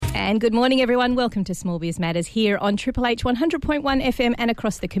And good morning, everyone. Welcome to Small Biz Matters here on Triple H 100.1 FM and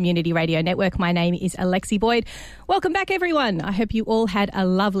across the Community Radio Network. My name is Alexi Boyd. Welcome back, everyone. I hope you all had a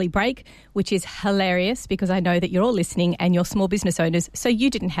lovely break, which is hilarious because I know that you're all listening and you're small business owners, so you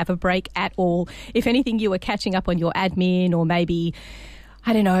didn't have a break at all. If anything, you were catching up on your admin or maybe,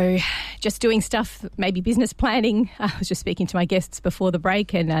 I don't know, just doing stuff, maybe business planning. I was just speaking to my guests before the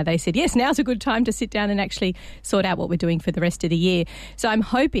break and they said, yes, now's a good time to sit down and actually sort out what we're doing for the rest of the year. So I'm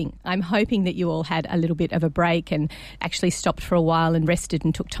hoping that you all had a little bit of a break and actually stopped for a while and rested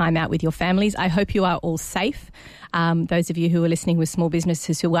and took time out with your families. I hope you are all safe. Those of you who are listening with small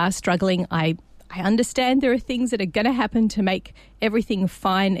businesses who are struggling, I understand there are things that are going to happen to make everything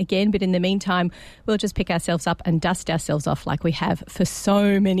fine again, but in the meantime, we'll just pick ourselves up and dust ourselves off like we have for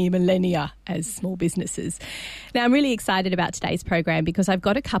so many millennia as small businesses. Now, I'm really excited about today's program because I've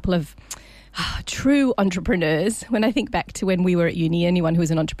got a couple of true entrepreneurs. When I think back to when we were at uni, anyone who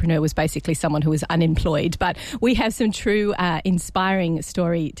was an entrepreneur was basically someone who was unemployed. But we have some true inspiring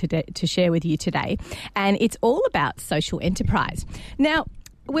story to share with you today. And it's all about social enterprise. Now,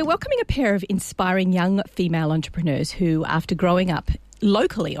 we're welcoming a pair of inspiring young female entrepreneurs who, after growing up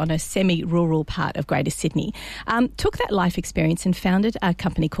locally on a semi-rural part of Greater Sydney, took that life experience and founded a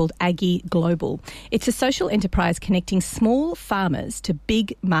company called Aggie Global. It's a social enterprise connecting small farmers to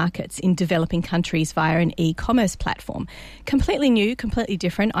big markets in developing countries via an e-commerce platform. Completely new, completely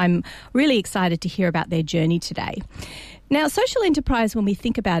different. I'm really excited to hear about their journey today. Now, social enterprise, when we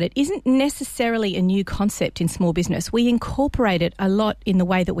think about it, isn't necessarily a new concept in small business. We incorporate it a lot in the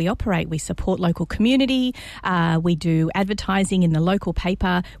way that we operate. We support local community. We do advertising in the local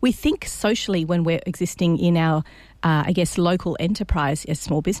paper. We think socially when we're existing in our local enterprise as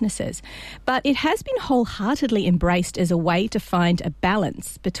small businesses. But it has been wholeheartedly embraced as a way to find a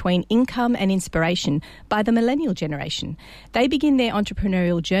balance between income and inspiration by the millennial generation. They begin their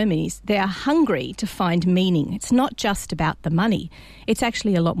entrepreneurial journeys. They are hungry to find meaning. It's not just about the money. It's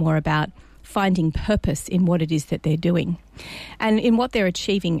actually a lot more about finding purpose in what it is that they're doing and in what they're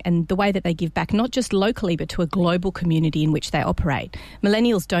achieving and the way that they give back, not just locally, but to a global community in which they operate.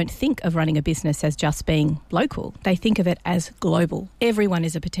 Millennials don't think of running a business as just being local. They think of it as global. Everyone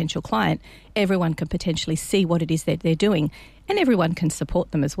is a potential client. Everyone can potentially see what it is that they're doing, and everyone can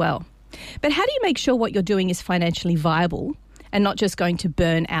support them as well. But how do you make sure what you're doing is financially viable and not just going to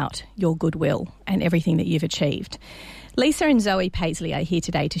burn out your goodwill and everything that you've achieved? Lisa and Zoe Paisley are here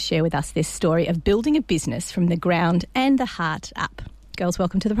today to share with us this story of building a business from the ground and the heart up. Girls,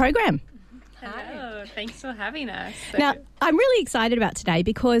 welcome to the program. Hello, thanks for having us. Now, I'm really excited about today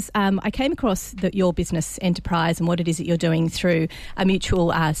because I came across your business enterprise and what it is that you're doing through a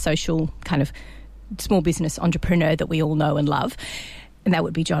mutual social kind of small business entrepreneur that we all know and love. And that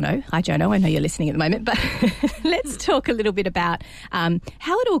would be Jono. Hi, Jono. I know you're listening at the moment, but let's talk a little bit about how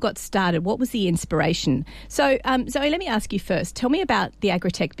it all got started. What was the inspiration? So, Zoe, let me ask you first. Tell me about the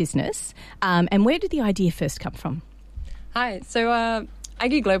Agritech business and where did the idea first come from? Hi. So,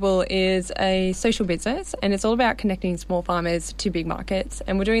 Aggie Global is a social business and it's all about connecting small farmers to big markets.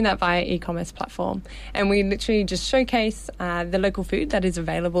 And we're doing that via e-commerce platform. And we literally just showcase the local food that is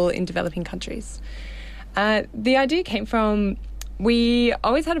available in developing countries. The idea came from... We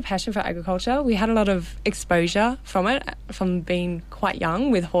always had a passion for agriculture. We had a lot of exposure from it, from being quite young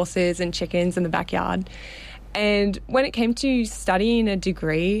with horses and chickens in the backyard. And when it came to studying a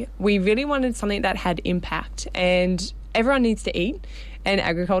degree, we really wanted something that had impact. And everyone needs to eat, and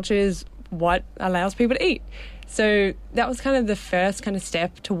agriculture is what allows people to eat. So that was kind of the first kind of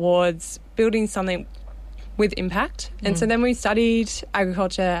step towards building something with impact. And so then we studied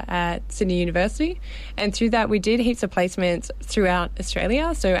agriculture at Sydney University, and through that we did heaps of placements throughout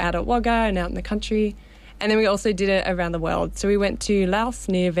Australia, so out at Wagga and out in the country. And then we also did it around the world. So we went to Laos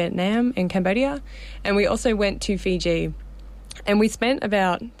near Vietnam and Cambodia, and we also went to Fiji. And we spent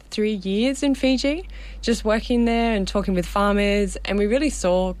about 3 years in Fiji just working there and talking with farmers, and we really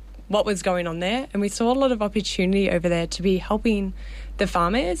saw what was going on there, and we saw a lot of opportunity over there to be helping the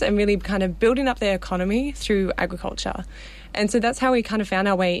farmers and really kind of building up their economy through agriculture. And so that's how we kind of found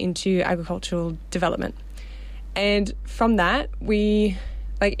our way into agricultural development. And from that,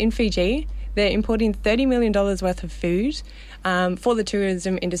 in Fiji, they're importing $30 million worth of food for the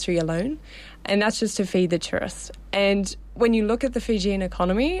tourism industry alone, and that's just to feed the tourists. And when you look at the Fijian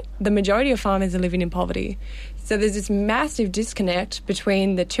economy, the majority of farmers are living in poverty. So there's this massive disconnect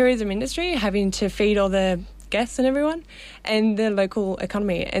between the tourism industry having to feed all the guests and everyone and the local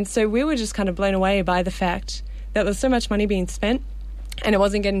economy. And so we were just kind of blown away by the fact that there's so much money being spent and it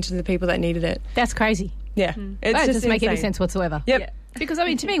wasn't getting to the people that needed it. That's crazy. Yeah. It doesn't make any sense whatsoever. Yep. Because, I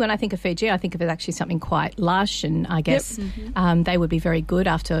mean, to me, when I think of Fiji, I think of it actually something quite lush, and I guess they would be very good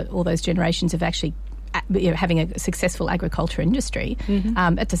after all those generations of actually having a successful agriculture industry.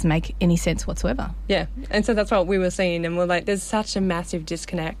 It doesn't make any sense whatsoever. Yeah, and so that's what we were seeing, and we're like, there's such a massive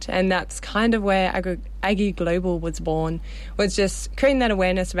disconnect, and that's kind of where Aggie Global was born, was just creating that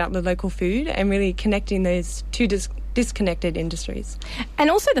awareness about the local food and really connecting those two disconnected industries. And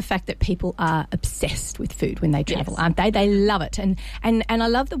also the fact that people are obsessed with food when they travel, aren't they? They love it. And I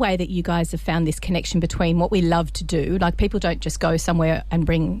love the way that you guys have found this connection between what we love to do. Like, people don't just go somewhere and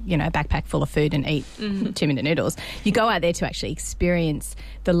bring, a backpack full of food and eat 2-minute noodles. You go out there to actually experience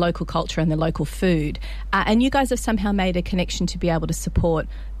the local culture and the local food. And you guys have somehow made a connection to be able to support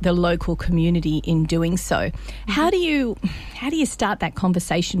the local community in doing so. How do you start that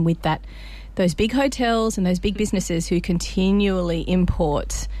conversation with those big hotels and those big businesses who continually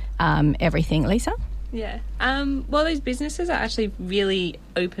import everything? Lisa? Yeah. Well, those businesses are actually really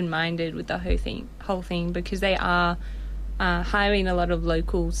open-minded with the whole thing because they are hiring a lot of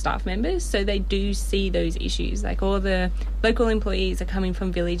local staff members, so they do see those issues. Like, all the local employees are coming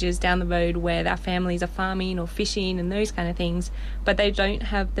from villages down the road where their families are farming or fishing and those kind of things, but they don't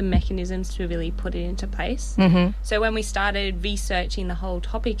have the mechanisms to really put it into place. So when we started researching the whole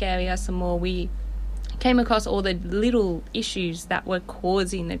topic area some more, we came across all the little issues that were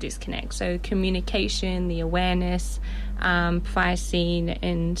causing the disconnect. So communication, the awareness, pricing,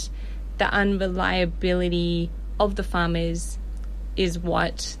 and the unreliability of the farmers is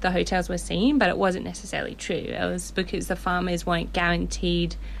what the hotels were seeing, but it wasn't necessarily true. It was because the farmers weren't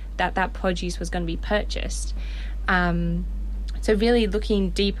guaranteed that produce was going to be purchased. So really looking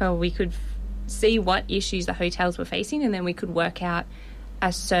deeper, we could see what issues the hotels were facing, and then we could work out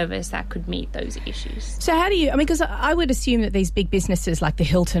a service that could meet those issues. So how do you, because I would assume that these big businesses like the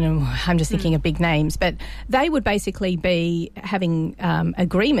Hilton, and I'm just thinking of big names, but they would basically be having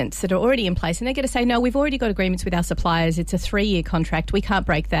agreements that are already in place, and they're going to say, no, we've already got agreements with our suppliers. It's a 3-year contract. We can't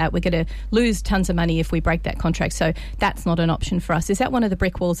break that. We're going to lose tons of money if we break that contract. So that's not an option for us. Is that one of the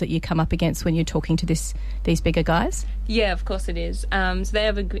brick walls that you come up against when you're talking to these bigger guys? Yeah, of course it is. So they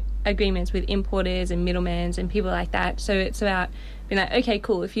have agreements with importers and middlemen and people like that. So it's about being like, okay,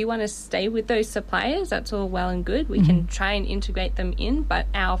 cool, if you want to stay with those suppliers, that's all well and good. We can try and integrate them in, but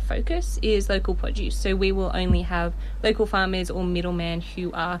our focus is local produce. So we will only have local farmers or middlemen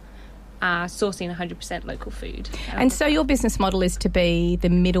who are sourcing 100% local food. And so your business model is to be the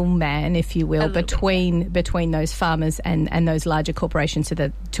middleman, if you will, between those farmers and those larger corporations, so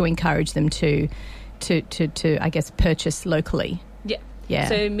that to encourage them to I guess purchase locally. Yeah.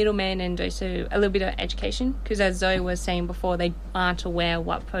 So middleman, and also a little bit of education, because as Zoe was saying before, they aren't aware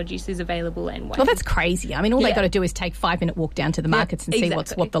what produce is available and when. Well, that's crazy. I mean, all they got to do is take 5-minute walk down to the markets and see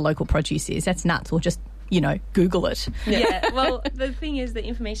what the local produce is. That's nuts. Or just, Google it. Yeah. Well, the thing is, the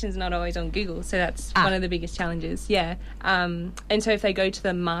information is not always on Google, so that's one of the biggest challenges. Yeah. And so if they go to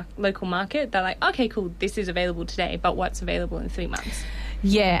the local market, they're like, okay, cool, this is available today, but what's available in 3 months?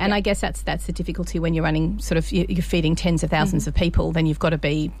 Yeah, and I guess that's the difficulty when you're running you're feeding tens of thousands of people. Then you've got to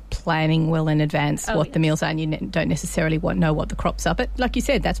be planning well in advance what the meals are, and you don't necessarily know what the crops are. But like you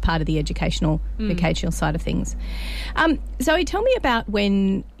said, that's part of the educational side of things. Zoe, tell me about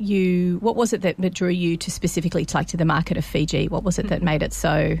what was it that drew you to specifically to the market of Fiji? What was it that made it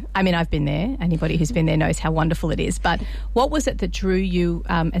so? I mean, I've been there. Anybody who's been there knows how wonderful it is. But what was it that drew you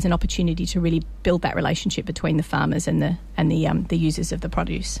as an opportunity to really build that relationship between the farmers and the users of the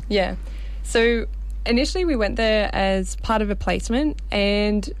produce? Yeah. So initially we went there as part of a placement,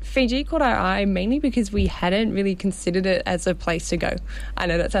 and Fiji caught our eye mainly because we hadn't really considered it as a place to go. I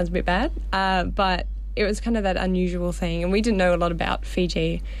know that sounds a bit bad, but it was kind of that unusual thing, and we didn't know a lot about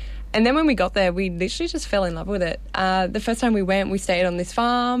Fiji. And then when we got there, we literally just fell in love with it. The first time we went, we stayed on this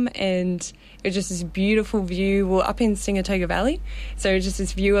farm, and it was just this beautiful view. We were up in Singatoga Valley, so it was just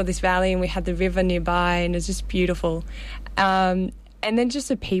this view of this valley, and we had the river nearby, and it was just beautiful. And then just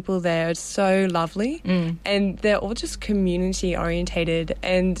the people there are so lovely, and they're all just community orientated,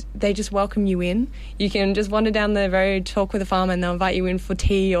 and they just welcome you in. You can just wander down the road, talk with a farmer, and they'll invite you in for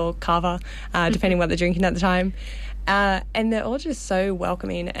tea or kava, depending what they're drinking at the time. And they're all just so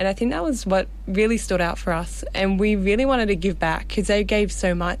welcoming, and I think that was what really stood out for us. And we really wanted to give back because they gave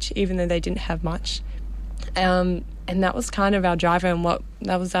so much, even though they didn't have much. And that was kind of our driver, and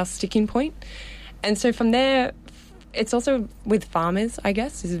that was our sticking point. And so from there, it's also with farmers, I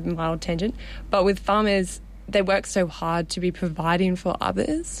guess, this is a mild tangent, but with farmers, they work so hard to be providing for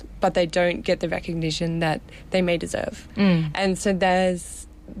others, but they don't get the recognition that they may deserve. And so there's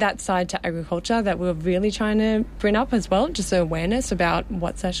that side to agriculture that we're really trying to bring up as well, just awareness about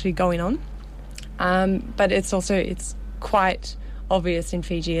what's actually going on. But it's quite obvious in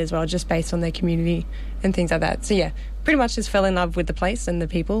Fiji as well, just based on their community and things like that. So yeah, pretty much just fell in love with the place and the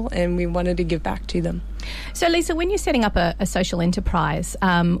people, and we wanted to give back to them. So Lisa, when you're setting up a social enterprise,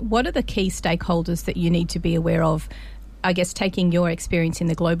 what are the key stakeholders that you need to be aware of? I guess taking your experience in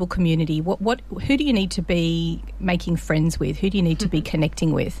the global community, who do you need to be making friends with? Who do you need to be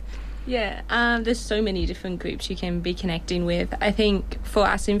connecting with? Yeah, there's so many different groups you can be connecting with. I think for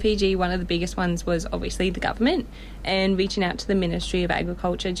us in Fiji, one of the biggest ones was obviously the government, and reaching out to the Ministry of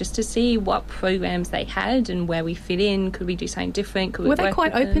Agriculture just to see what programs they had and where we fit in. Could we do something different? Could we Were they work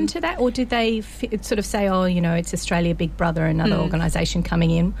quite with open them? to that, or did they sort of say, oh, it's Australia Big Brother, another organisation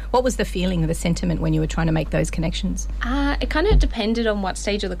coming in? What was the feeling, the sentiment when you were trying to make those connections? It kind of depended on what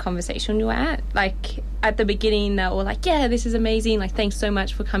stage of the conversation you were at. Like, at the beginning, they were like, yeah, this is amazing. Like, thanks so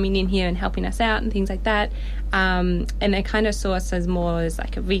much for coming in here and helping us out and things like that. And they kind of saw us as more as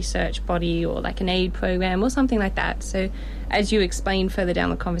like a research body or like an aid program or something like that. So as you explained further down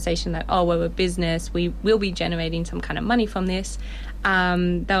the conversation that, oh, we're a business, we will be generating some kind of money from this,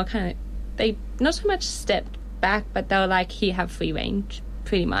 they not so much stepped back, but they were like, here, have free range,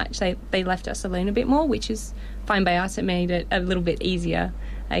 pretty much. They left us alone a bit more, which is fine by us. It made it a little bit easier,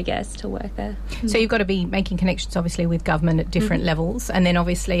 I guess, to work there. So you've got to be making connections, obviously, with government at different levels. And then,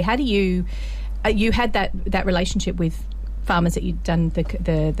 obviously, how do you had that relationship with farmers that you'd done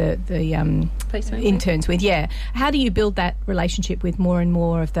the Placement interns with, yeah. How do you build that relationship with more and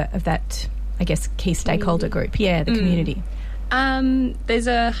more of that, I guess, key stakeholder group? Yeah, the community. There's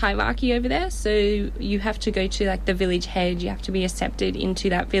a hierarchy over there, so you have to go to like the village head. You have to be accepted into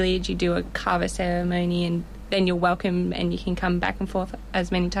that village. You do a kava ceremony, and then you're welcome, and you can come back and forth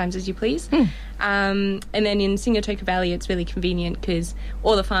as many times as you please. And then in Singatoka Valley, it's really convenient because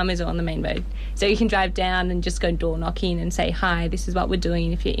all the farmers are on the main road. So you can drive down and just go door knocking and say, hi, this is what we're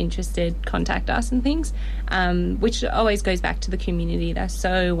doing. If you're interested, contact us and things, which always goes back to the community. They're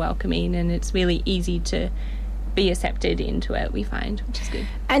so welcoming, and it's really easy to be accepted into it, we find, which is good.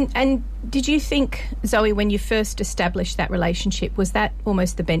 And did you think, Zoe, when you first established that relationship, was that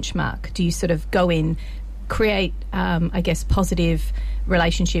almost the benchmark? Do you sort of go in, create, I guess, positive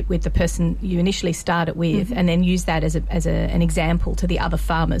relationship with the person you initially started with, and then use that as an example to the other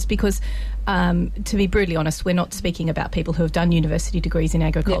farmers? Because, to be brutally honest, we're not speaking about people who have done university degrees in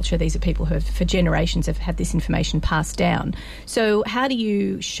agriculture. These are people who have, for generations, have had this information passed down. So how do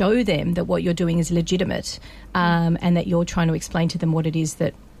you show them that what you're doing is legitimate, and that you're trying to explain to them what it is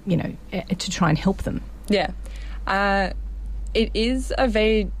that, to try and help them? Yeah. It is a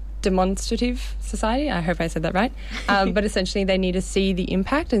very demonstrative society. I hope I said that right. But essentially they need to see the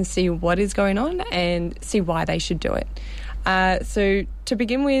impact and see what is going on and see why they should do it. So to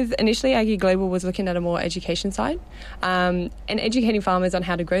begin with, initially Aggie Global was looking at a more education side, and educating farmers on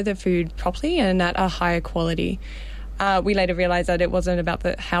how to grow their food properly and at a higher quality. We later realised that it wasn't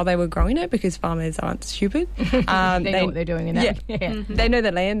about how they were growing it, because farmers aren't stupid. They know what they're doing in that. Yeah. They know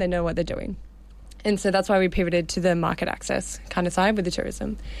the land, they know what they're doing. And so that's why we pivoted to the market access kind of side with the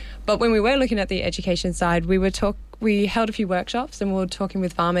tourism. But when we were looking at the education side, we held a few workshops and we were talking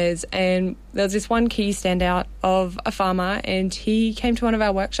with farmers, and there was this one key standout of a farmer, and he came to one of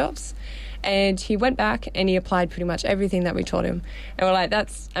our workshops and he went back and he applied pretty much everything that we taught him. And we're like,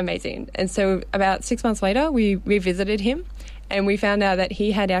 that's amazing. And so about 6 months later, we revisited him, and we found out that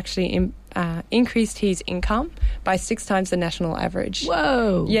he had actually increased his income by 6 times the national average.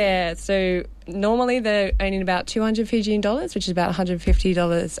 Whoa. Yeah, so normally they're earning about 200 Fijian dollars, which is about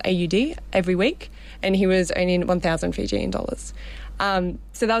 $150 AUD every week, and he was earning 1,000 Fijian dollars.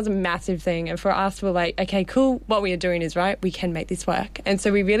 So that was a massive thing. And for us, we're like, okay, cool, what we are doing is right, we can make this work. And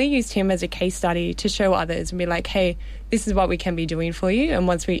so we really used him as a case study to show others and be like, hey, this is what we can be doing for you. And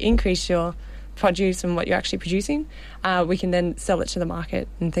once we increase your produce and what you're actually producing, we can then sell it to the market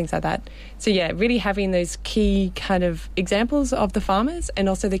and things like that. So yeah, really having those key kind of examples of the farmers and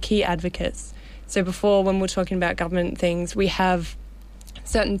also the key advocates. So before, when we're talking about government things, we have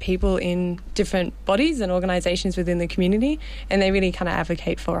certain people in different bodies and organisations within the community, and they really kind of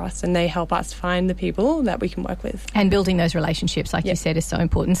advocate for us, and they help us find the people that we can work with. And building those relationships, like you said, is so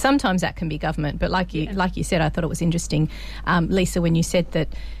important. Sometimes that can be government, but like you said, I thought it was interesting, Lisa, when you said that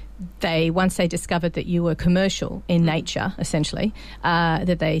once they discovered that you were commercial in nature, essentially,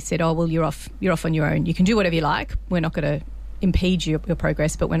 that they said, oh, well, you're off on your own. You can do whatever you like. We're not going to impede your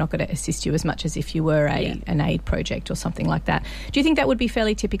progress, but we're not going to assist you as much as if you were an aid project or something like that. Do you think that would be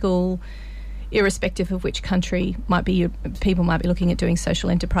fairly typical, irrespective of which country people might be looking at doing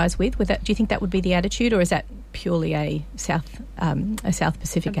social enterprise with? Do you think that would be the attitude, or is that purely a South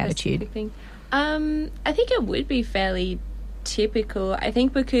Pacific attitude? Thing. I think it would be fairly typical. I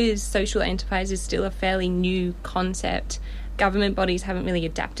think because social enterprise is still a fairly new concept, government bodies haven't really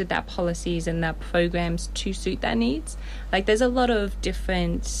adapted their policies and their programs to suit their needs. Like, there's a lot of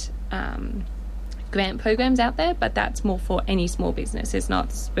different grant programs out there, but that's more for any small business. It's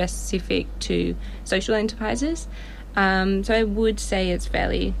not specific to social enterprises. So I would say it's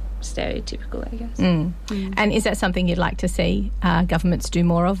fairly stereotypical, I guess. And is that something you'd like to see governments do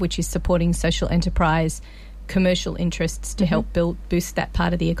more of, which is supporting social enterprise commercial interests to help boost that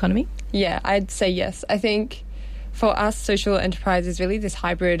part of the economy? Yeah, I'd say yes. I think for us, social enterprise is really this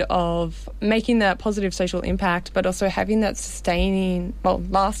hybrid of making that positive social impact, but also having that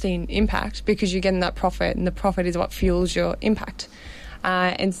lasting impact, because you're getting that profit, and the profit is what fuels your impact.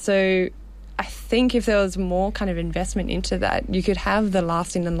 And so I think if there was more kind of investment into that, you could have the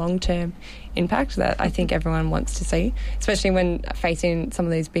lasting and long-term impact that I think everyone wants to see, especially when facing some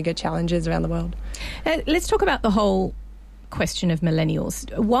of these bigger challenges around the world. Let's talk about the whole question of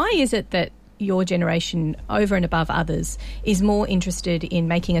millennials. Why is it that your generation, over and above others, is more interested in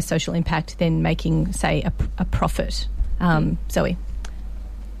making a social impact than making, say, a profit? Zoe?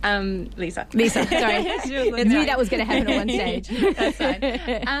 Lisa, sorry. I knew that was going to happen at one stage. That's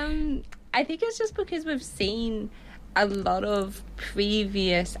fine. I think it's just because we've seen a lot of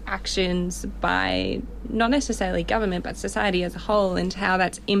previous actions by not necessarily government but society as a whole, and how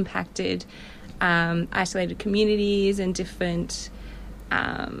that's impacted isolated communities and different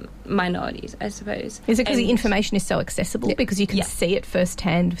minorities, I suppose. Is it because the information is so accessible? Because you can see it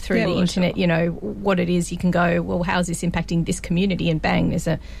firsthand through the internet, you know, what it is. You can go, well, how's this impacting this community? And bang, there's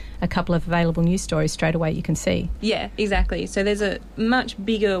a couple of available news stories straight away you can see. Yeah, exactly. So there's a much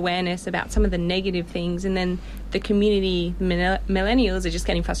bigger awareness about some of the negative things, and then the community, millennials, are just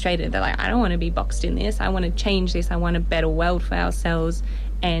getting frustrated. They're like, I don't want to be boxed in this. I want to change this. I want a better world for ourselves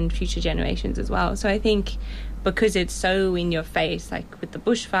and future generations as well. So I think because it's so in your face, like with the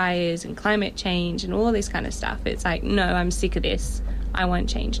bushfires and climate change and all this kind of stuff, it's like, no, I'm sick of this. I want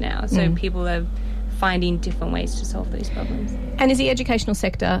change now. So people are finding different ways to solve these problems. And is the educational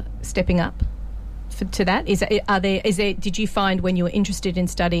sector stepping up to that? Did you find when you were interested in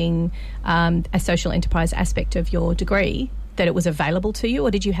studying a social enterprise aspect of your degree that it was available to you,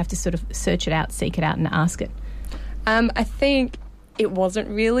 or did you have to sort of search it out, seek it out and ask it? I think it wasn't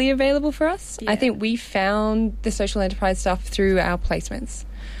really available for us. Yeah. I think we found the social enterprise stuff through our placements.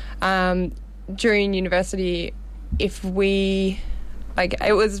 During university, it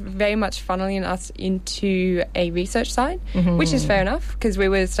was very much funneling us into a research side, which is fair enough because we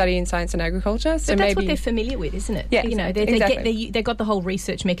were studying science and agriculture. So but that's what they're familiar with, isn't it? Yeah, you know, they got the whole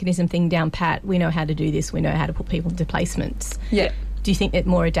research mechanism thing down pat. We know how to do this. We know how to put people into placements. Yeah. Do you think that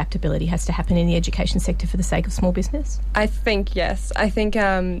more adaptability has to happen in the education sector for the sake of small business? I think yes. I think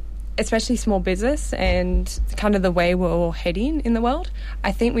especially small business and kind of the way we're all heading in the world,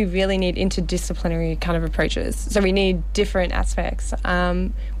 I think we really need interdisciplinary kind of approaches. So we need different aspects.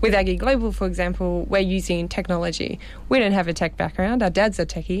 With Aggie Global, for example, we're using technology. We don't have a tech background. Our dad's a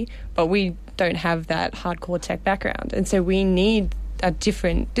techie, but we don't have that hardcore tech background. And so we need a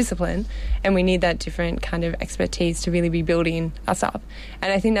different discipline, and we need that different kind of expertise to really be building us up.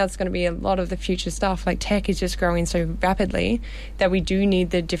 And I think that's going to be a lot of the future stuff. Like, tech is just growing so rapidly that we do need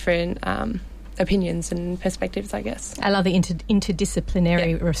the different opinions and perspectives, I guess. I love the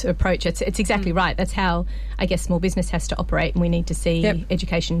interdisciplinary approach. It's exactly right. That's how, I guess, small business has to operate, and we need to see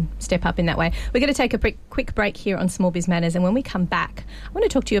education step up in that way. We're going to take a quick break here on Small Biz Matters, and when we come back, I want to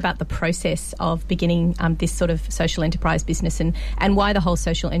talk to you about the process of beginning this sort of social enterprise business and why the whole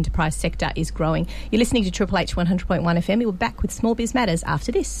social enterprise sector is growing. You're listening to Triple H 100.1 FM. We're back with Small Biz Matters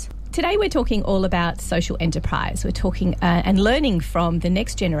after this. Today we're talking all about social enterprise. We're talking and learning from the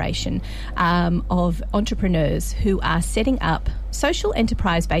next generation of entrepreneurs who are setting up social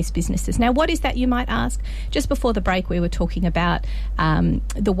enterprise-based businesses. Now, what is that, you might ask? Just before the break, we were talking about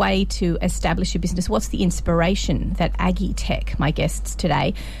the way to establish a business. What's the inspiration that Aggie Tech, my guests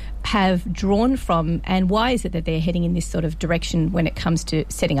today, have drawn from, and why is it that they're heading in this sort of direction when it comes to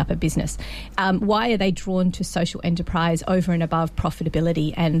setting up a business? Why are they drawn to social enterprise over and above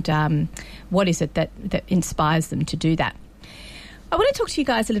profitability, and what is it that inspires them to do that? I want to talk to you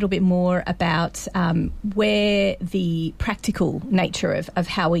guys a little bit more about where the practical nature of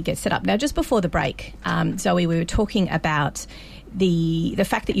how we get set up. Now, just before the break, Zoe, we were talking about the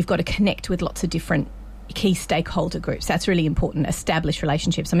fact that you've got to connect with lots of different key stakeholder groups. That's really important. Establish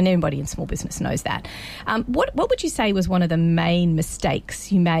relationships. I mean, everybody in small business knows that. What would you say was one of the main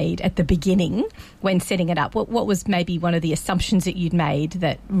mistakes you made at the beginning when setting it up? What was maybe one of the assumptions that you'd made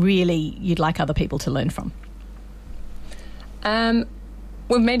that really you'd like other people to learn from?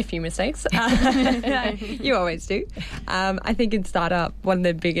 We've made a few mistakes. You always do. I think in startup, one of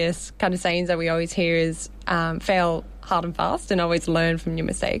the biggest kind of sayings that we always hear is fail hard and fast and always learn from your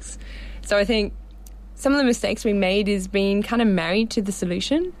mistakes. So I think some of the mistakes we made is being kind of married to the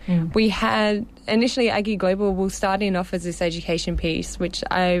solution. We had initially Aggie Global was starting off as this education piece, which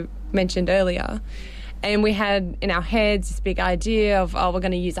I mentioned earlier. And we had in our heads this big idea of, we're going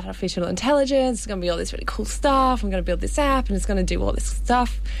to use artificial intelligence. It's going to be all this really cool stuff. I'm going to build this app and it's going to do all this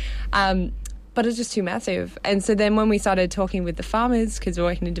stuff. But it's just too massive. And so then when we started talking with the farmers, because we're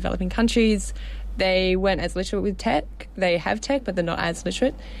working in developing countries, they weren't as literate with tech. They have tech, but they're not as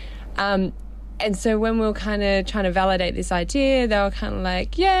literate. And so when we were kind of trying to validate this idea, they were kind of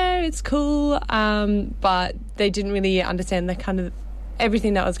like, yeah, it's cool. But they didn't really understand the kind of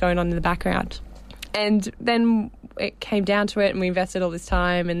everything that was going on in the background. And then it came down to it and we invested all this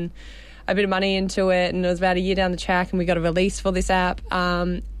time and a bit of money into it. And it was about a year down the track and we got a release for this app.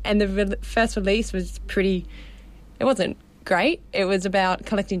 And the first release was it wasn't great. It was about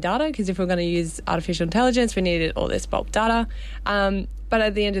collecting data because if we're going to use artificial intelligence, we needed all this bulk data. But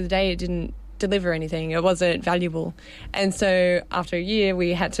at the end of the day, it didn't deliver anything. It wasn't valuable. And so after a year,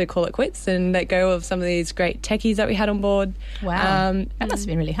 we had to call it quits and let go of some of these great techies that we had on board. Wow. That must have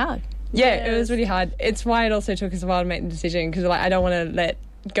been really hard. Yeah, it was really hard. It's why it also took us a while to make the decision because I don't want to let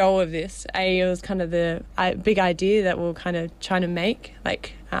go of this. It was kind of the big idea that we were kind of trying to make,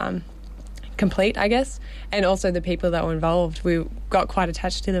 complete, I guess. And also the people that were involved, we got quite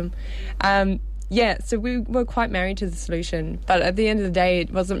attached to them. So we were quite married to the solution. But at the end of the day,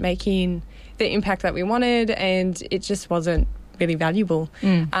 it wasn't making the impact that we wanted and it just wasn't really valuable.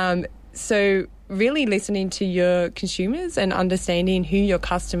 So really listening to your consumers and understanding who your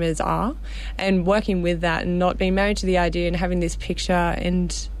customers are and working with that and not being married to the idea and having this picture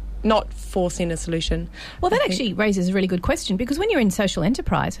and not forcing a solution. Well, that actually raises a really good question because when you're in social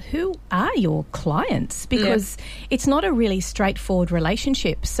enterprise, who are your clients? Because it's not a really straightforward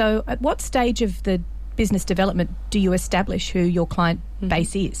relationship. So at what stage of the business development do you establish who your client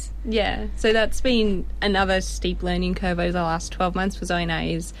base is? Yeah, so that's been another steep learning curve over the last 12 months for Zoe and I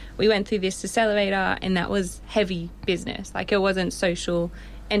is we went through this accelerator and that was heavy business. Like it wasn't social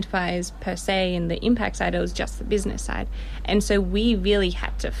enterprise per se and the impact side, it was just the business side. And so we really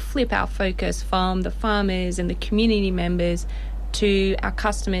had to flip our focus from the farmers and the community members to our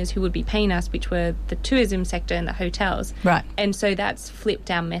customers who would be paying us, which were the tourism sector and the hotels. Right. And so that's flipped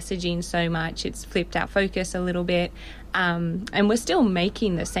our messaging so much. It's flipped our focus a little bit. And we're still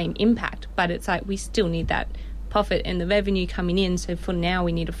making the same impact, but it's like we still need that profit and the revenue coming in. So for now,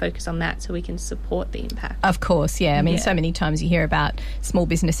 we need to focus on that so we can support the impact. Of course, yeah. I mean, so many times you hear about small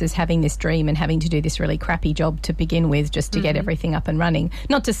businesses having this dream and having to do this really crappy job to begin with just to get everything up and running.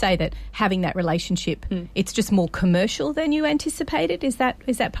 Not to say that having that relationship, it's just more commercial than you anticipated. Is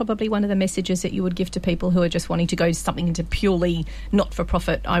that probably one of the messages that you would give to people who are just wanting to go something into purely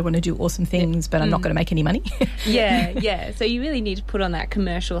not-for-profit, I want to do awesome things, but I'm not going to make any money? Yeah. So you really need to put on that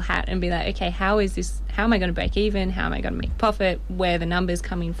commercial hat and be like, okay, how am I going to break even? How am I going to make profit? Where are the numbers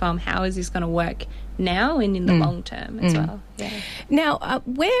coming from? How is this going to work now and in the long term as well? Yeah. Now,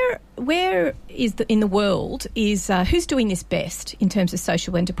 where is in the world is who's doing this best in terms of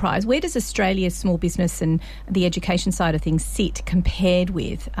social enterprise? Where does Australia's small business and the education side of things sit compared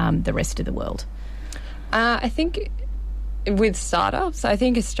with the rest of the world? I think with startups, I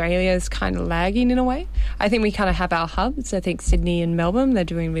think Australia is kind of lagging in a way. I think we kind of have our hubs. I think Sydney and Melbourne, they're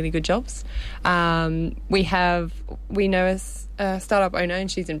doing really good jobs. We know a startup owner and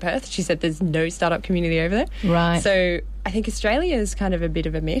she's in Perth. She said there's no startup community over there. Right. So I think Australia is kind of a bit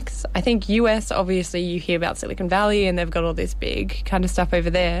of a mix. I think US, obviously you hear about Silicon Valley and they've got all this big kind of stuff over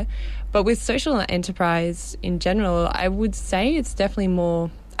there. But with social enterprise in general, I would say it's definitely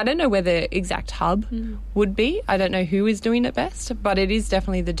more... I don't know where the exact hub would be. I don't know who is doing it best, but it is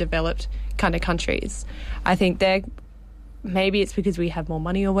definitely the developed kind of countries. I think maybe it's because we have more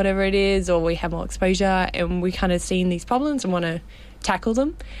money or whatever it is, or we have more exposure and we kind of seen these problems and want to tackle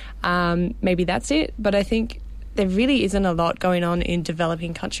them. Maybe that's it. But I think there really isn't a lot going on in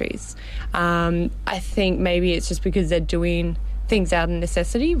developing countries. I think maybe it's just because they're doing things out of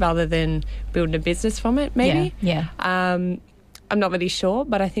necessity rather than building a business from it, maybe. Yeah. I'm not really sure,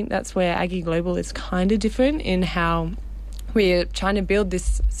 but I think that's where Aggie Global is kind of different in how we're trying to build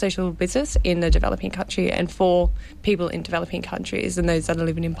this social business in a developing country and for people in developing countries and those that are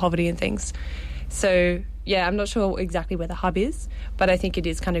living in poverty and things. So I'm not sure exactly where the hub is, but I think it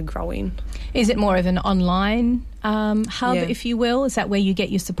is kind of growing. Is it more of an online hub, if you will? Is that where you get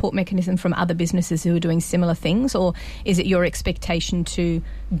your support mechanism from other businesses who are doing similar things? Or is it your expectation to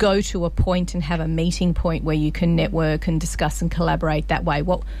go to a point and have a meeting point where you can network and discuss and collaborate that way?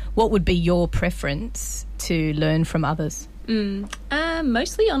 What would be your preference to learn from others?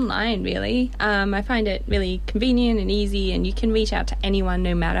 Mostly online, really. I find it really convenient and easy, and you can reach out to anyone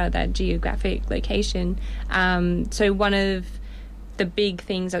no matter that geographic location. So one of the big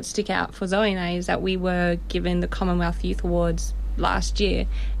things that stick out for Zoe and I is that we were given the Commonwealth Youth Awards last year,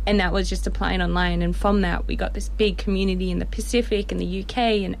 and that was just applying online, and from that we got this big community in the Pacific and the UK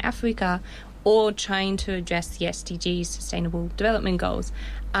and Africa, all trying to address the SDGs, Sustainable Development Goals.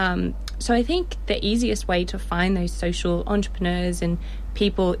 So I think the easiest way to find those social entrepreneurs and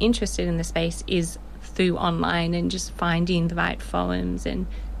people interested in the space is through online, and just finding the right forums and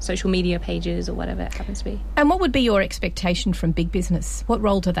social media pages or whatever it happens to be. And what would be your expectation from big business? What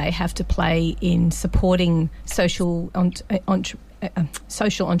role do they have to play in supporting social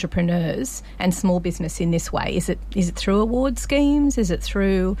entrepreneurs and small business in this way? Is it through award schemes? Is it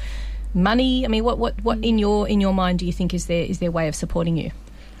through money? I mean, what in your mind do you think is their way of supporting you?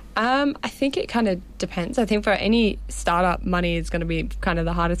 I think it kind of depends. I think for any startup, money is going to be kind of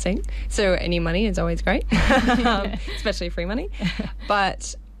the hardest thing. So any money is always great, especially free money.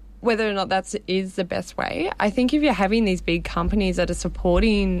 But whether or not that is the best way, I think if you're having these big companies that are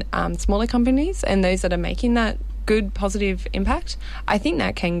supporting smaller companies and those that are making that good positive impact, I think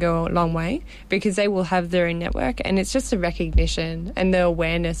that can go a long way, because they will have their own network, and it's just the recognition and the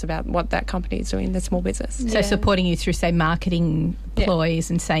awareness about what that company is doing, the small business. So supporting you through, say, marketing ploys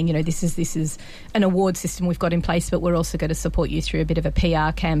and saying, this is an award system we've got in place, but we're also going to support you through a bit of a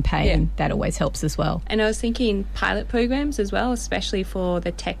PR campaign. That always helps as well. And I was thinking pilot programs as well, especially for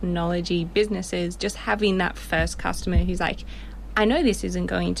the technology businesses, just having that first customer who's like, I know this isn't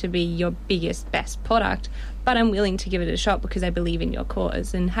going to be your biggest, best product, but I'm willing to give it a shot because I believe in your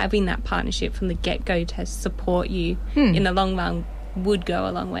cause. And having that partnership from the get-go to support you in the long run would go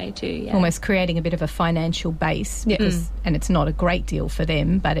a long way too. Yeah. Almost creating a bit of a financial base, because, and it's not a great deal for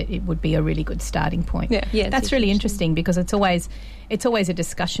them, but it would be a really good starting point. Yeah, that's really interesting, because it's always a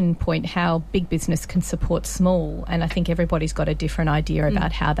discussion point how big business can support small, and I think everybody's got a different idea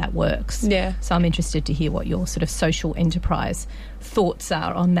about how that works. Yeah. So I'm interested to hear what your sort of social enterprise thoughts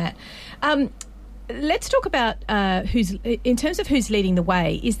are on that. Let's talk about in terms of who's leading the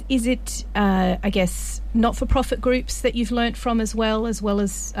way. Is it, I guess, not-for-profit groups that you've learnt from as well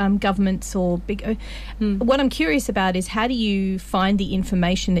as governments or big... What I'm curious about is, how do you find the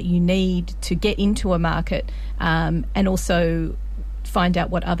information that you need to get into a market, and also find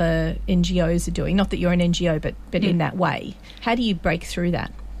out what other NGOs are doing? Not that you're an NGO, but in that way. How do you break through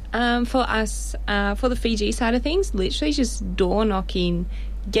that? For us, for the Fiji side of things, literally just door knocking,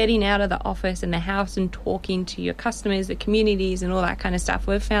 getting out of the office and the house and talking to your customers, the communities and all that kind of stuff.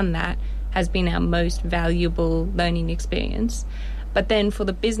 We've found that has been our most valuable learning experience. But then for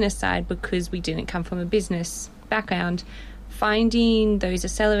the business side, because we didn't come from a business background, finding those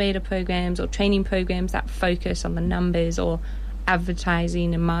accelerator programs or training programs that focus on the numbers or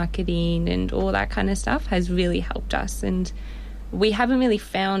advertising and marketing and all that kind of stuff has really helped us. And we haven't really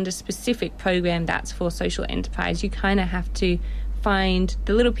found a specific program that's for social enterprise. You kind of have to find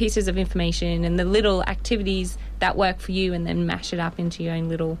the little pieces of information and the little activities that work for you, and then mash it up into your own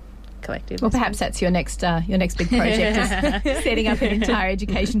little collective. Well, perhaps that's your next big project, is setting up an entire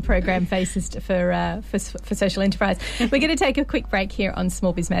education program for social enterprise. We're going to take a quick break here on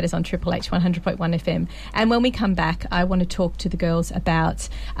Small Biz Matters on Triple H 100.1 FM, and when we come back, I want to talk to the girls about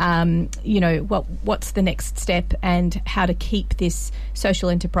what's the next step and how to keep this social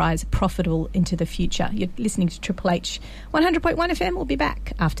enterprise profitable into the future. You're listening to Triple H 100.1 FM. We'll be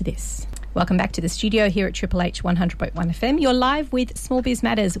back after this. Welcome back to the studio here at Triple H 100.1 FM. You're live with Small Biz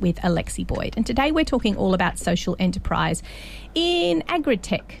Matters with Alexi Boyd. And today we're talking all about social enterprise in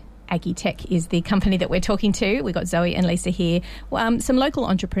agritech. Agitech is the company that we're talking to. We've got Zoe and Lisa here, some local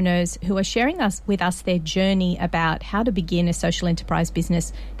entrepreneurs who are sharing with us their journey about how to begin a social enterprise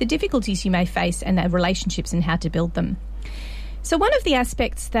business, the difficulties you may face and the relationships and how to build them. So one of the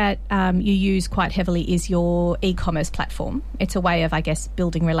aspects that you use quite heavily is your e-commerce platform. It's a way of, I guess,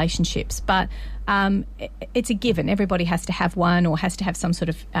 building relationships, but it's a given. Everybody has to have one, or has to have some sort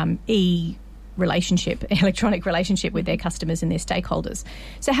of electronic relationship with their customers and their stakeholders.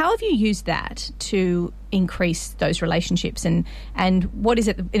 So how have you used that to increase those relationships, and what is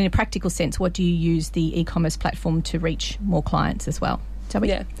it, in a practical sense, what do you use the e-commerce platform to reach more clients as well?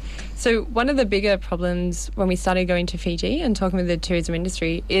 Yeah. So one of the bigger problems when we started going to Fiji and talking with the tourism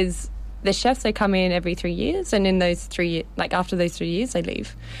industry is the chefs, they come in every 3 years, and in those 3 years, like after those 3 years, they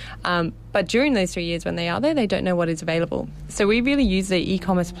leave. But during those 3 years when they are there, they don't know what is available. So we really use the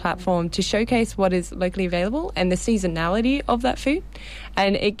e-commerce platform to showcase what is locally available and the seasonality of that food.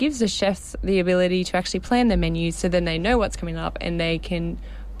 And it gives the chefs the ability to actually plan their menus so then they know what's coming up and they can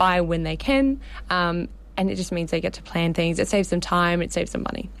buy when they can. And it just means they get to plan things. It saves them time. It saves them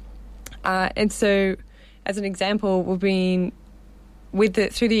money. And so as an example, we've been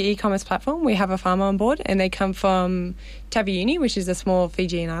through the e-commerce platform, we have a farmer on board, and they come from Taveuni, which is a small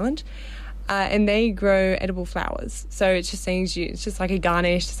Fijian island, and they grow edible flowers. So it's just like a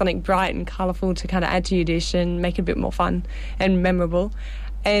garnish, something bright and colourful to kind of add to your dish and make it a bit more fun and memorable.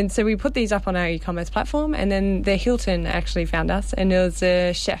 And so we put these up on our e-commerce platform, and then the Hilton actually found us, and it was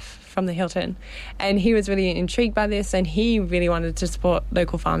a chef from the Hilton, and he was really intrigued by this, and he really wanted to support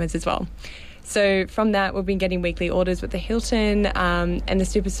local farmers as well. So from that, we've been getting weekly orders with the Hilton, and they're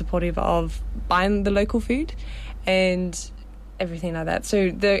super supportive of buying the local food and everything like that.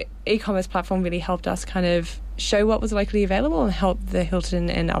 So the e-commerce platform really helped us kind of show what was locally available and help the Hilton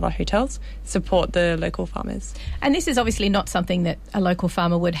and other hotels support the local farmers. And this is obviously not something that a local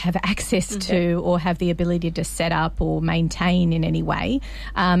farmer would have access to or have the ability to set up or maintain in any way.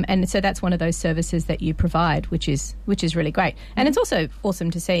 And so that's one of those services that you provide, which is really great. And it's also awesome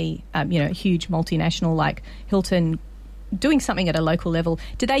to see, a huge multinational like Hilton doing something at a local level.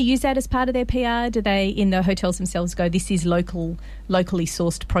 Do they use that as part of their PR? Do they, in the hotels themselves, go, this is locally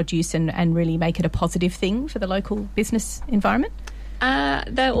sourced produce and really make it a positive thing for the local business environment?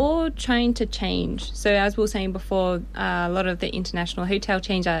 They're all trying to change. So as we were saying before, a lot of the international hotel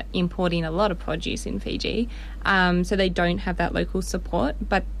chains are importing a lot of produce in Fiji. So they don't have that local support.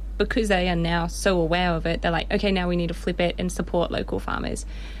 But because they are now so aware of it, they're like, okay, now we need to flip it and support local farmers.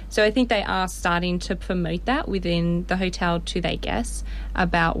 So I think they are starting to promote that within the hotel to their guests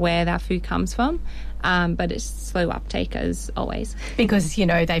about where that food comes from. But it's slow uptake as always. Because,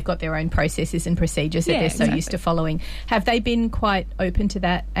 they've got their own processes and procedures that they're so used to following. Have they been quite open to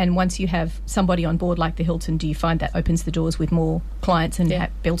that? And once you have somebody on board like the Hilton, do you find that opens the doors with more clients and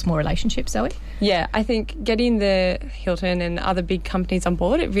builds more relationships, Zoe? Yeah, I think getting the Hilton and other big companies on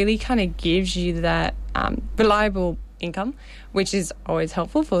board, it really kind of gives you that reliable income, which is always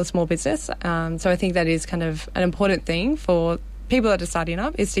helpful for a small business. So I think that is kind of an important thing for people that are starting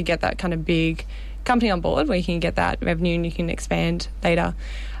up, is to get that kind of big company on board where you can get that revenue and you can expand later.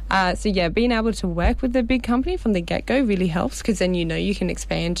 Being able to work with the big company from the get-go really helps, because then you can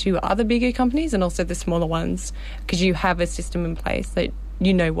expand to other bigger companies and also the smaller ones, because you have a system in place that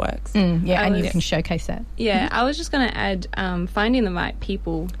works. And you can showcase that. Yeah, I was just going to add finding the right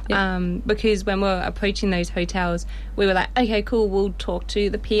people, because when we're approaching those hotels, we were like, okay, cool, we'll talk to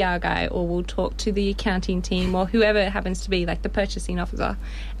the PR guy, or we'll talk to the accounting team, or whoever it happens to be, like the purchasing officer.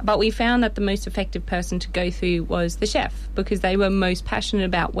 But we found that the most effective person to go through was the chef, because they were most passionate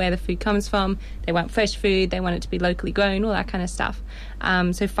about where the food comes from. They want fresh food, they want it to be locally grown, all that kind of stuff.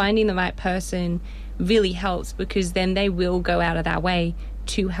 So finding the right person really helps, because then they will go out of their way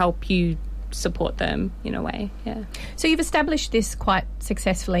to help you support them in a way. Yeah. So you've established this quite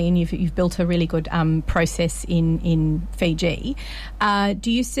successfully, and you've built a really good process in Fiji.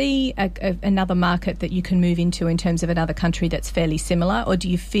 Do you see another market that you can move into in terms of another country that's fairly similar, or do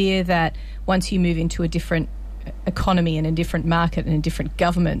you fear that once you move into a different economy and a different market and a different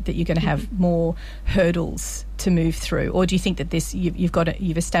government that you're going to have more hurdles to move through? Or do you think that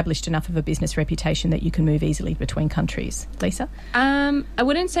you've established enough of a business reputation that you can move easily between countries? Lisa? I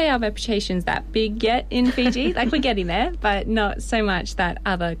wouldn't say our reputation's that big yet in Fiji. Like, we're getting there, but not so much that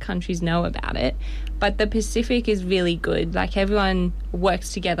other countries know about it. But the Pacific is really good. Like, everyone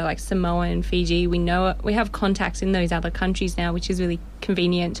works together, like Samoa and Fiji. We have contacts in those other countries now, which is really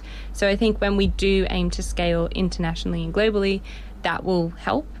convenient. So I think when we do aim to scale internationally and globally, that will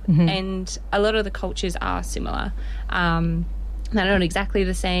help. Mm-hmm. And a lot of the cultures are similar. They're not exactly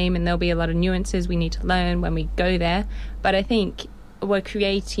the same, and there'll be a lot of nuances we need to learn when we go there. But I think we're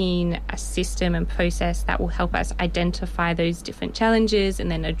creating a system and process that will help us identify those different challenges and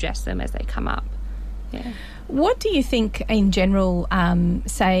then address them as they come up. Yeah. What do you think in general,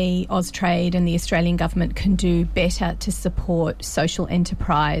 say, Austrade and the Australian government can do better to support social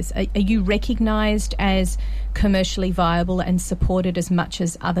enterprise? Are you recognised as commercially viable and supported as much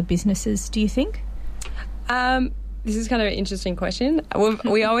as other businesses, do you think? This is kind of an interesting question.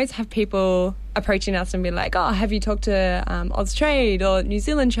 We always have people approaching us and be like, oh, have you talked to Austrade or New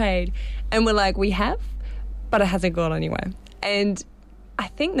Zealand Trade? And we're like, we have, but it hasn't gone anywhere. And I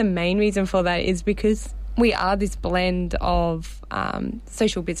think the main reason for that is because we are this blend of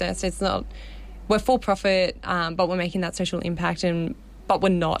social business. We're for profit, but we're making that social impact, and but we're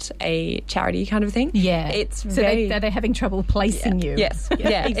not a charity kind of thing. Yeah. It's so very... they're having trouble placing you. Yes.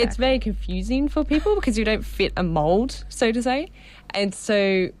 Yeah. Exactly. It's very confusing for people because you don't fit a mould, so to say. And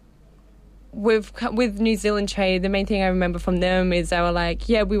so with New Zealand Trade, the main thing I remember from them is they were like,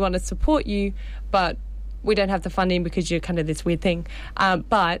 yeah, we want to support you, but we don't have the funding because you're kind of this weird thing.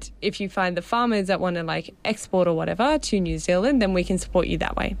 But if you find the farmers that want to like export or whatever to New Zealand, then we can support you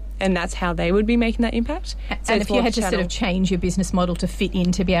that way. And that's how they would be making that impact. So and if you had to sort of change your business model to fit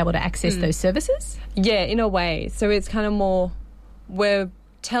in to be able to access those services? Yeah, in a way. So it's kind of more, we're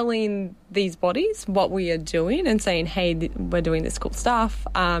telling these bodies what we are doing and saying, hey, we're doing this cool stuff.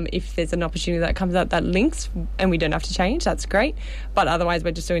 If there's an opportunity that comes up that links and we don't have to change, that's great. But otherwise,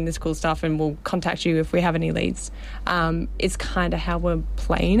 we're just doing this cool stuff and we'll contact you if we have any leads. It's kind of how we're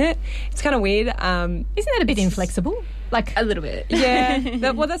playing it. It's kind of weird. Isn't that a bit inflexible? Like a little bit. Yeah.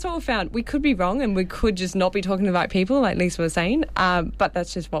 That's what we found. We could be wrong and we could just not be talking to the right people, like Lisa was saying. But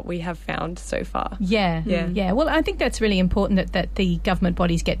that's just what we have found so far. Yeah. Well, I think that's really important that the government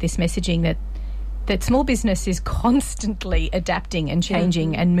bodies get this messaging that small business is constantly adapting and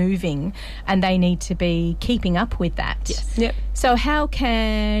changing and moving, and they need to be keeping up with that. Yes. Yep. So how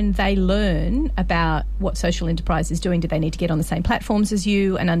can they learn about what social enterprise is doing? Do they need to get on the same platforms as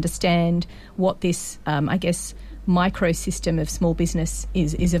you and understand what this, I guess, microsystem of small business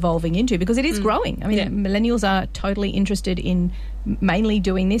is evolving into? Because it is growing. I mean, millennials are totally interested in mainly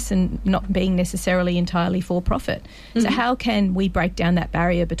doing this and not being necessarily entirely for profit. So how can we break down that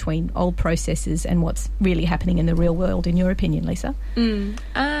barrier between old processes and what's really happening in the real world, in your opinion, Lisa?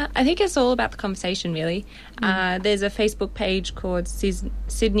 I think it's all about the conversation, really. There's a Facebook page called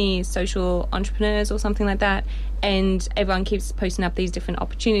Sydney Social Entrepreneurs or something like that, and everyone keeps posting up these different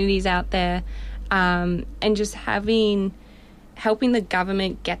opportunities out there. And just helping the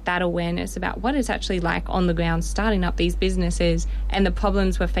government get that awareness about what it's actually like on the ground, starting up these businesses and the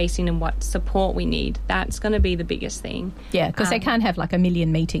problems we're facing and what support we need. That's going to be the biggest thing. Yeah, because they can't have like a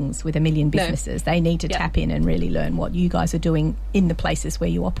million meetings with a million businesses. No. They need to tap in and really learn what you guys are doing in the places where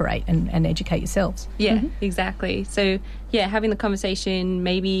you operate and educate yourselves. Yeah, exactly. So, having the conversation,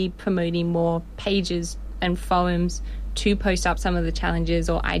 maybe promoting more pages and forums to post up some of the challenges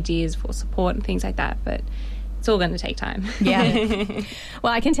or ideas for support and things like that, but it's all going to take time. Yeah.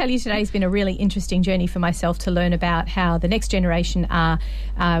 Well, I can tell you today's been a really interesting journey for myself to learn about how the next generation are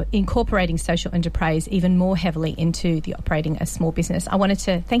incorporating social enterprise even more heavily into the operating a small business. I wanted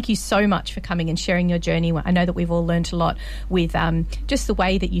to thank you so much for coming and sharing your journey. I know that we've all learned a lot with just the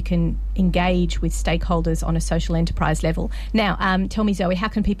way that you can engage with stakeholders on a social enterprise level. Now, tell me, Zoe, how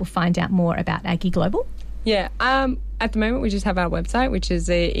can people find out more about Aggie Global? Yeah, at the moment we just have our website, which is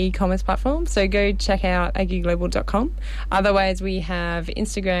the e-commerce platform, so go check out aggieglobal.com. Otherwise, we have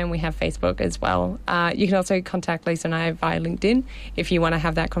Instagram, we have Facebook as well. You can also contact Lisa and I via LinkedIn if you want to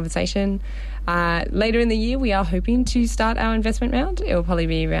have that conversation. Later in the year, we are hoping to start our investment round. It will probably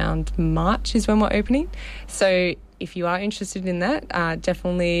be around March is when we're opening. So if you are interested in that,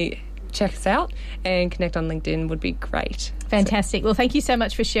 definitely check us out and connect on LinkedIn would be great. Fantastic. Well, thank you so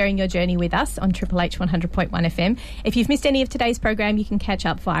much for sharing your journey with us on Triple H 100.1 FM. If you've missed any of today's program, you can catch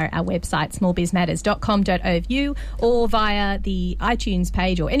up via our website, smallbizmatters.com.au, or via the iTunes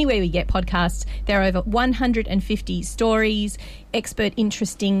page or anywhere we get podcasts. There are over 150 stories, expert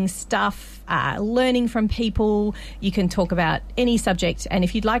interesting stuff, learning from people. You can talk about any subject, and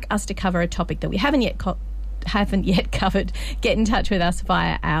if you'd like us to cover a topic that we haven't yet covered, get in touch with us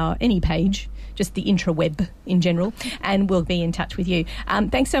via our any page, just the intraweb in general, and we'll be in touch with you.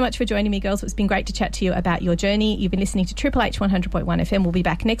 Thanks so much for joining me, girls. It's been great to chat to you about your journey. You've been listening to Triple H 100.1 FM. We'll be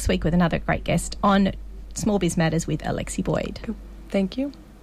back next week with another great guest on Small Biz Matters with Alexi Boyd. Cool. Thank you.